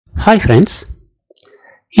Hi friends,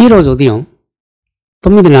 ఈరోజు ఉదయం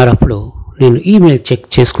 9:30 అప్పుడు నేను ఈమెయిల్ చెక్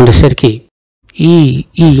చేసుకునేసరికి ఈ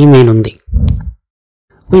ఈమెయిల్ ఉంది.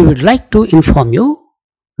 We would like to inform you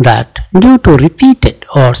that due to repeated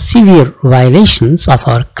or severe violations of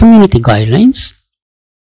our community guidelines,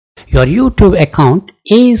 your YouTube account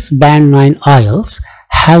is Band 9 IELTS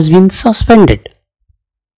has been suspended.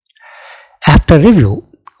 After review,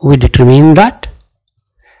 we determined that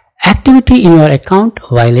activity in your account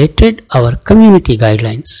violated our community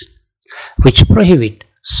guidelines, which prohibit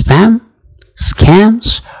spam, scams,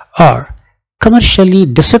 or commercially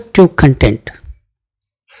deceptive content.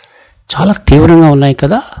 చాలా తీవ్రంగా ఉన్నాయి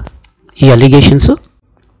కదా ఈ allegations.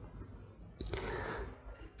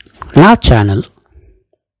 నా channel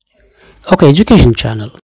ఒక education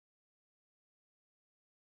channel.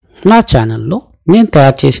 నా ఛానల్లో నేను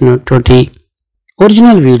తయారు చేసినటువంటి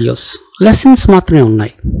ఒరిజినల్ వీడియోస్, లెసన్స్ మాత్రమే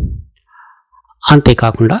ఉన్నాయి.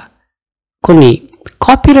 అంతేకాకుండా కొన్ని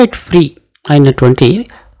కాపీరైట్ ఫ్రీ అయినటువంటి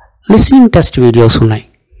లిసనింగ్ టెస్ట్ వీడియోస్ ఉన్నాయి.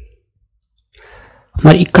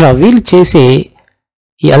 మరి ఇక్కడ వీళ్ళు చేసే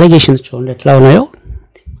ఈ అలిగేషన్స్ చూడండి ఎట్లా ఉన్నాయో.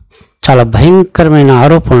 చాలా భయంకరమైన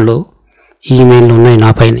ఆరోపణలు ఈ ఈమెయిల్లో ఉన్నాయి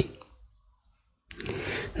నా పైన.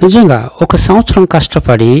 నిజంగా 1 సంవత్సరం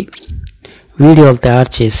కష్టపడి వీడియోలు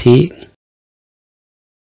తయారు చేసి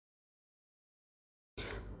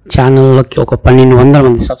ఛానల్లోకి ఒక 1200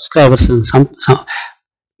 మంది సబ్స్క్రైబర్స్,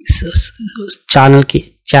 ఛానల్కి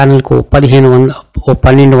 1200 మంది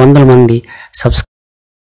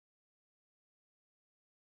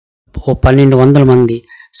 1200 మంది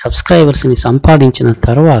సబ్స్క్రైబర్స్ని సంపాదించిన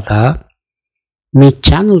తర్వాత మీ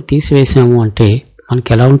ఛానల్ తీసివేసాము అంటే మనకి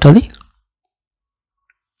ఎలా ఉంటుంది?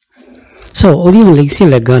 సో ఉదయం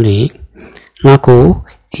లెగ్గానే నాకు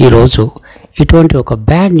ఈరోజు ఇటువంటి ఒక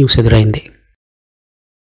బ్యాడ్ న్యూస్ ఎదురైంది.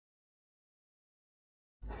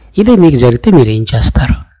 ఇదే మీకు జరిగితే మీరు ఏం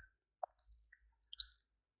చేస్తారు?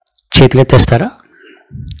 చేతులెత్తేస్తారా?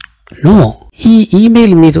 నో. ఈ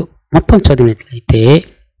ఈమెయిల్ మీరు మొత్తం చదివినట్లయితే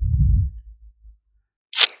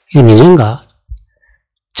ఇది నిజంగా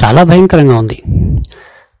చాలా భయంకరంగా ఉంది.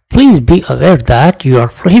 Please be aware that you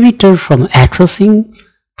are prohibited from accessing,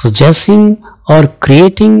 possessing or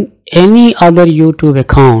creating any other YouTube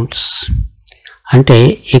accounts. అంటే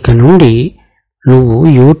ఇక నుండి నువ్వు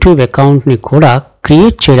యూట్యూబ్ అకౌంట్ని కూడా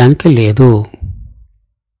క్రియేట్ చేయడానికి లేదు.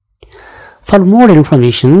 For more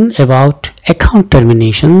information about account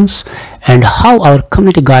terminations and how our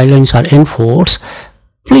community guidelines are enforced,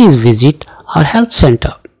 please visit our help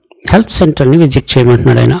center. Help సెంటర్ని visit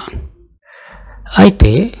చేయమంటున్నాడు ఆయన.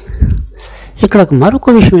 అయితే ఇక్కడ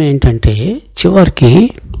మరొక విషయం ఏంటంటే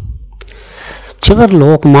చివరిలో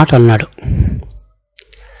ఒక మాట అన్నాడు.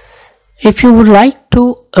 If you would like to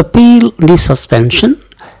appeal the suspension,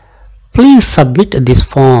 please submit this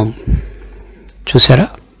form. చూసారా?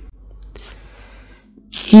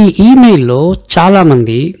 ఈ ఈమెయిల్లో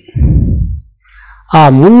చాలామంది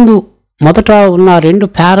మొదట ఉన్న 2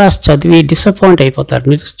 పారాస్ చదివి డిసప్పాయింట్ అయిపోతారు,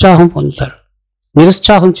 నిరుత్సాహం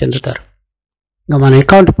చెందుతారు. ఇంకా మన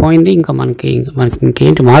అకౌంట్ పోయింది, ఇంకా మనకి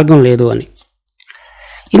ఇంకేంటి మార్గం లేదు అని.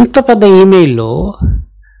 ఇంత పెద్ద ఈమెయిల్లో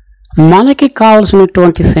మనకి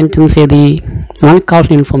కావాల్సినటువంటి సెంటెన్స్ ఏది? మనకి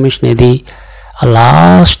కావాల్సిన ఇన్ఫర్మేషన్ ఏది?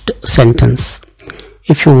 Last sentence.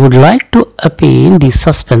 If you would like to appeal the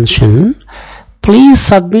suspension, please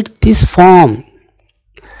submit this form.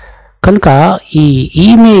 కనుక ఈ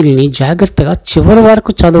ఈమెయిల్ని జాగ్రత్తగా చివరి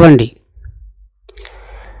వరకు చదవండి.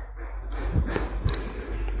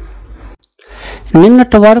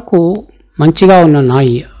 నిన్నటి వరకు మంచిగా ఉన్న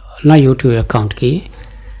నా యూట్యూబ్ అకౌంట్కి,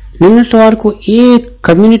 నిన్నటి వరకు ఏ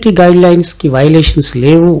కమ్యూనిటీ గైడ్లైన్స్కి వైలేషన్స్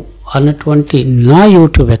లేవు అన్నటువంటి నా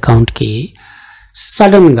యూట్యూబ్ అకౌంట్కి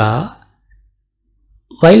సడన్గా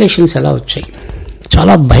వైలేషన్స్ ఎలా వచ్చాయి?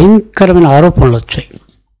 చాలా భయంకరమైన ఆరోపణలు వచ్చాయి.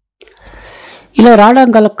 ఇలా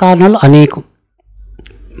రావడం గల కారణాలు అనేకం.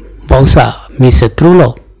 బహుశా మీ శత్రువులో,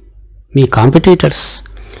 మీ కాంపిటీటర్స్,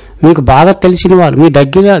 మీకు బాగా తెలిసిన వాళ్ళు, మీ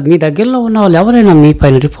దగ్గరలో ఉన్న వాళ్ళు ఎవరైనా మీ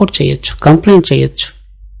పైన రిపోర్ట్ చేయొచ్చు, కంప్లైంట్ చేయొచ్చు.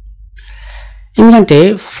 ఎందుకంటే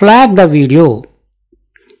ఫ్లాగ్ ద వీడియో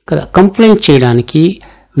కదా, కంప్లైంట్ చేయడానికి,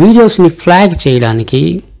 వీడియోస్ని ఫ్లాగ్ చేయడానికి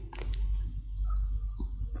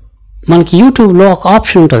మనకి యూట్యూబ్లో ఒక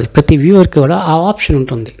ఆప్షన్ ఉంటుంది. ప్రతి వ్యూవర్కి కూడా ఆ ఆప్షన్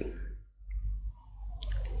ఉంటుంది.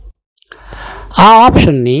 ఆ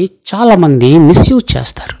ఆప్షన్ని చాలామంది మిస్యూజ్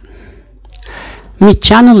చేస్తారు. మీ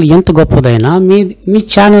ఛానల్ ఎంత గొప్పదైనా, మీ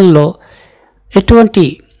ఛానల్లో ఎటువంటి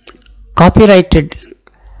కాపీరైటెడ్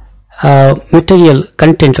మెటీరియల్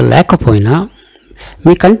కంటెంట్ లేకపోయినా,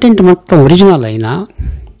 మీ కంటెంట్ మొత్తం ఒరిజినల్ అయినా,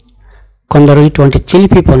 కొందరు ఇటువంటి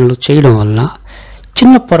చిలిపి పనులు చేయడం వలన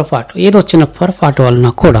ఏదో చిన్న పొరపాటు వలన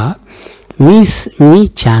కూడా మీ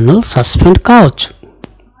ఛానల్ సస్పెండ్ కావచ్చు.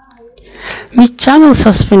 మీ ఛానల్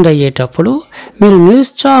సస్పెండ్ అయ్యేటప్పుడు మీరు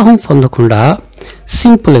నిరుత్సాహం పొందకుండా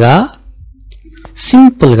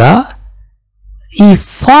సింపుల్గా ఈ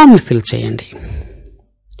ఫామ్ని ఫిల్ చేయండి.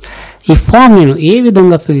 ఈ ఫామ్ నేను ఏ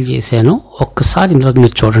విధంగా ఫిల్ చేశానో ఒక్కసారి ఇందులో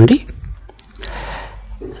మీరు చూడండి.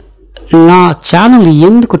 నా ఛానల్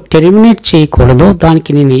ఎందుకు టెర్మినేట్ చేయకూడదో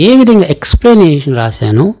దానికి నేను ఏ విధంగా ఎక్స్ప్లెనేషన్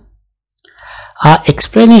రాశానో ఆ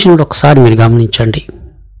ఎక్స్ప్లెనేషన్ ఒకసారి మీరు గమనించండి.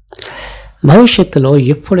 భవిష్యత్తులో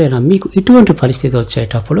ఎప్పుడైనా మీకు ఇటువంటి పరిస్థితి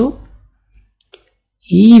వచ్చేటప్పుడు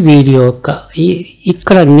ఈ వీడియో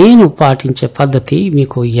ఇక్కడ నేను పాటించే పద్ధతి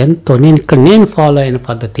మీకు ఎంతో నేను ఫాలో అయిన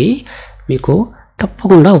పద్ధతి మీకు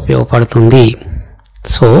తప్పకుండా ఉపయోగపడుతుంది.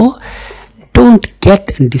 So don't get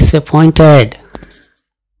disappointed.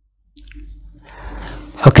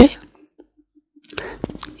 Okay,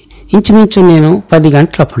 ఇంచుమించు నేను 10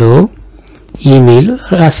 గంటలప్పుడు ఈమెయిల్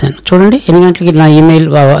రాశాను. చూడండి ఎన్ని గంటలకి నా ఈమెయిల్,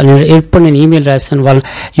 ఎప్పుడు నేను ఈమెయిల్ రాశాను, వాళ్ళు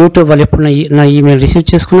యూట్యూబ్ వాళ్ళు ఎప్పుడు నా ఈమెయిల్ రిసీవ్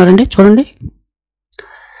చేసుకున్నారండి. చూడండి,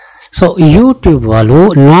 సో యూట్యూబ్ వాళ్ళు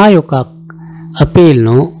నా యొక్క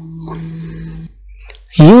అపీల్ను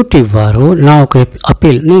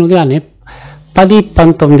నేను ఉదయాన్నే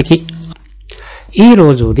 10:19కి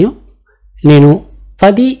ఈరోజు ఉదయం నేను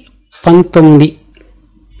 10:19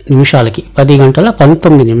 నిమిషాలకి 10 గంటల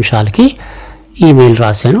 19 నిమిషాలకి ఈమెయిల్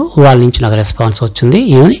రాశాను. వాళ్ళ నుంచి నాకు రెస్పాన్స్ వచ్చింది.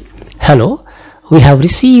 ఏమని, hello, we have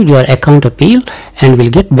received your account appeal and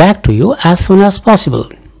will get back to you as soon as possible.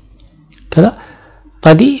 కదా,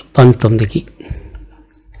 10:19కి.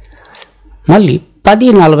 మళ్ళీ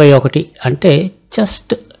 10:41 అంటే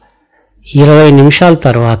జస్ట్ 20 నిమిషాల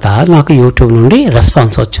తర్వాత నాకు యూట్యూబ్ నుండి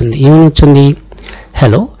రెస్పాన్స్ వచ్చింది. ఏమని వచ్చింది,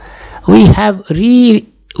 hello,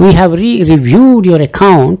 we have reviewed your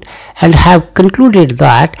account and have concluded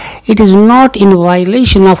that it is not in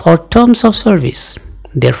violation of our terms of service.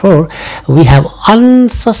 Therefore, we have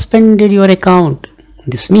unsuspended your account.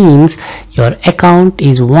 This means your account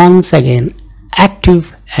is once again active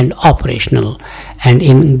and operational and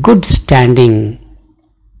in good standing.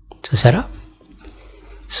 చూసారా?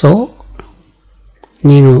 So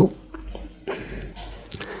నేను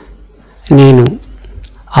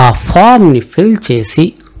ఆ ఫామ్ని fill చేసి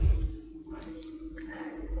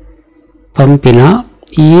పంపిన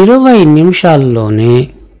 20 నిమిషాల్లోనే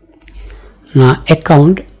నా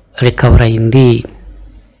account recover అయింది.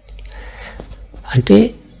 అంటే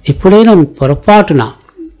ఎప్పుడైనా పొరపాటున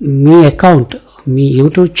మీ అకౌంట్, మీ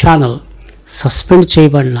యూట్యూబ్ ఛానల్ సస్పెండ్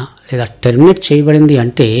చేయబడినా లేదా టెర్మినేట్ చేయబడింది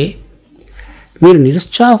అంటే మీరు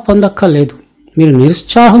నిరుత్సాహం పొందక్కర్లేదు, మీరు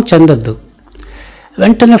నిరుత్సాహం చెందొద్దు.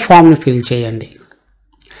 వెంటనే ఫామ్ని ఫిల్ చేయండి.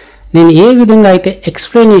 నేను ఏ విధంగా అయితే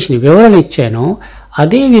ఎక్స్ప్లెనేషన్ వివరణ ఇచ్చానో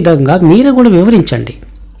అదే విధంగా మీరు కూడా వివరించండి.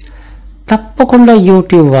 తప్పకుండా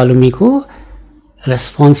యూట్యూబ్ వాళ్ళు మీకు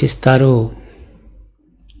రెస్పాన్స్ ఇస్తారు.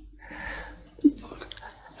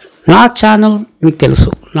 నా ఛానల్ మీకు తెలుసు,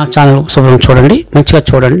 నా ఛానల్ శుభ్రం చూడండి, మంచిగా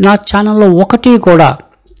చూడండి. నా ఛానల్లో ఒకటి కూడా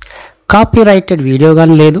కాపీరైటెడ్ వీడియో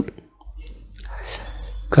కానీ లేదు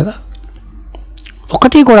కదా,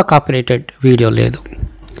 ఒకటి కూడా కాపీరైటెడ్ వీడియో లేదు.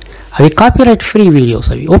 అవి కాపీరైట్ ఫ్రీ వీడియోస్,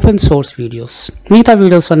 అవి ఓపెన్ సోర్స్ వీడియోస్. మిగతా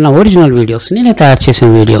వీడియోస్ అన్న ఒరిజినల్ వీడియోస్, నేనే తయారు చేసిన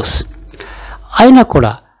వీడియోస్. అయినా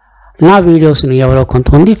కూడా నా వీడియోస్ని ఎవరో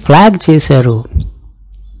కొంతమంది ఫ్లాగ్ చేశారు.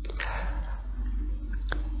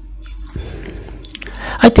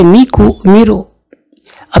 అయితే మీరు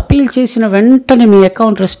అపీల్ చేసిన వెంటనే మీ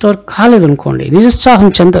అకౌంట్ రెస్టోర్ కాలేదనుకోండి, నిరుత్సాహం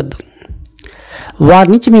చెందొద్దు. వారి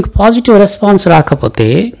నుంచి మీకు పాజిటివ్ రెస్పాన్స్ రాకపోతే,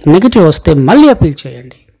 నెగిటివ్ వస్తే మళ్ళీ అపీల్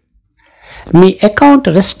చేయండి. మీ అకౌంట్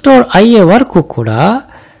రెస్టోర్ అయ్యే వరకు కూడా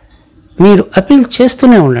మీరు అపీల్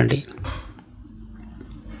చేస్తూనే ఉండండి.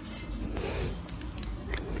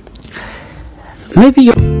 మేబీ